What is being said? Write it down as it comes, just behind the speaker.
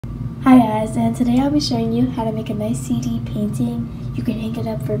Hi guys, and today I'll be showing you how to make a nice CD painting. You can hang it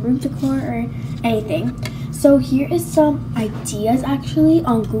up for room decor or anything. So here is some ideas actually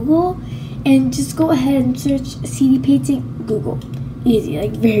on Google, and just go ahead and search CD painting Google. Easy,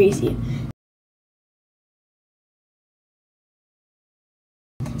 like very easy.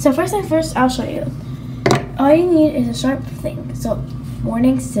 So first thing first, I'll show you. All you need is a sharp thing. So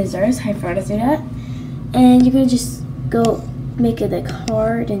morning scissors, I forgot to do that. And you're gonna just go make it like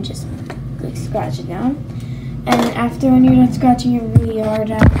hard and just like scratch it down. And after when you're done scratching it really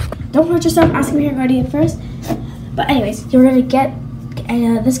hard out, don't hurt yourself, ask me your guardian first. But anyways, you're gonna get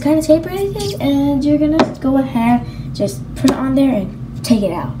this kind of tape or anything, and you're gonna go ahead, just put it on there and take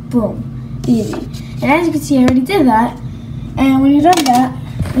it out. Boom, easy. And as you can see, I already did that. And when you're done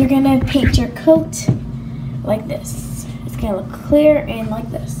that, you're gonna paint your coat like this. It's gonna look clear and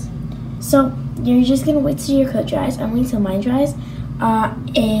like this. So you're just gonna wait till your coat dries. I'm waiting till mine dries.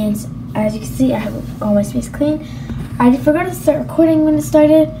 And as you can see, I have all my space clean. I forgot to start recording when it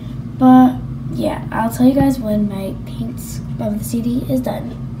started, but yeah, I'll tell you guys when my paint of the CD is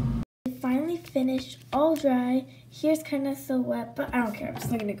done. It finally finished, all dry. Here's kind of still wet, but I don't care. I'm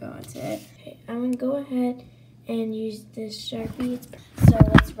still gonna go into it. Okay, I'm gonna go ahead and use this Sharpie. So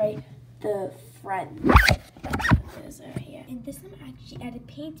let's write the front. Here. And this time I actually added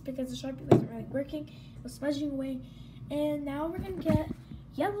paint because the Sharpie wasn't really working. It was smudging away. And now we're gonna get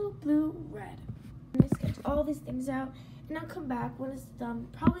yellow, blue, red. I'm gonna sketch all these things out, and I'll come back when it's done.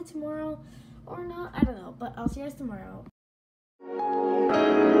 Probably tomorrow or not, I don't know. But I'll see you guys tomorrow.